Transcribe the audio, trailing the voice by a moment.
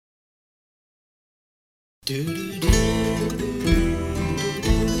It's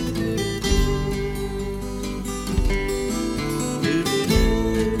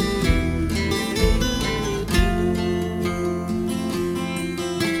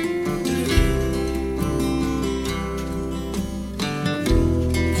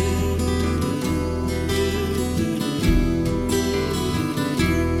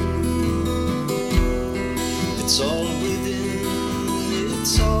all within,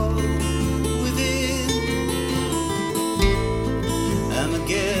 it's all within.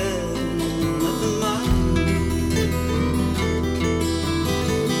 Armageddon of the mind,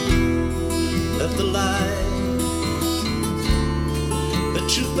 of the light, the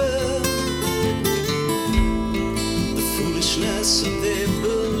true birth, the foolishness of their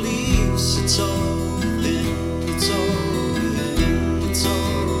beliefs. It's all within, it's all within, it's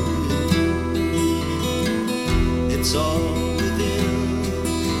all within. It's all within,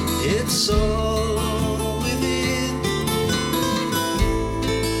 it's all within.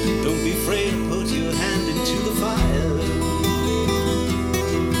 Don't be afraid to put your hand into the fire.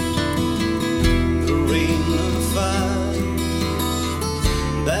 The rain of fire,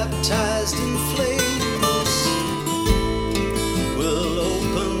 baptized in flames, will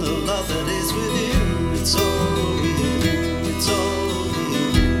open the love that is within. It's all within, it's all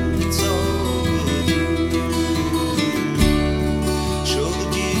within, it's all within. Show the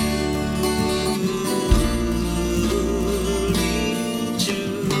beauty to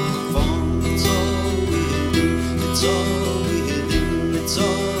form. It's all within, it's all within, it's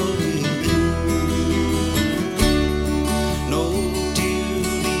all within. No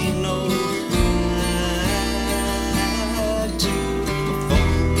duty, no right to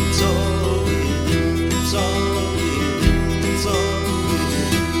perform. It's all within, it's all within, it's all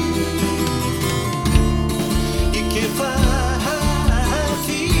within. You can't fight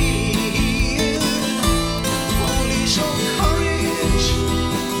fear, only show courage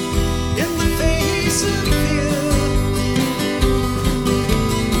in the face of fear.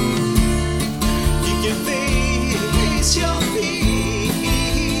 You can face your fears,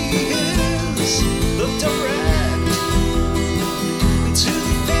 look direct into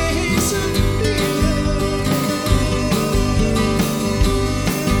the face of fear.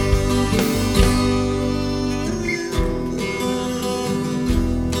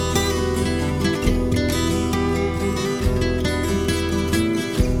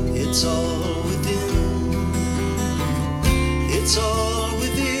 It's all within, it's all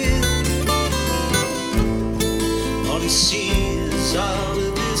within. All you see is out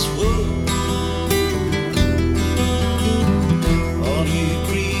of this world.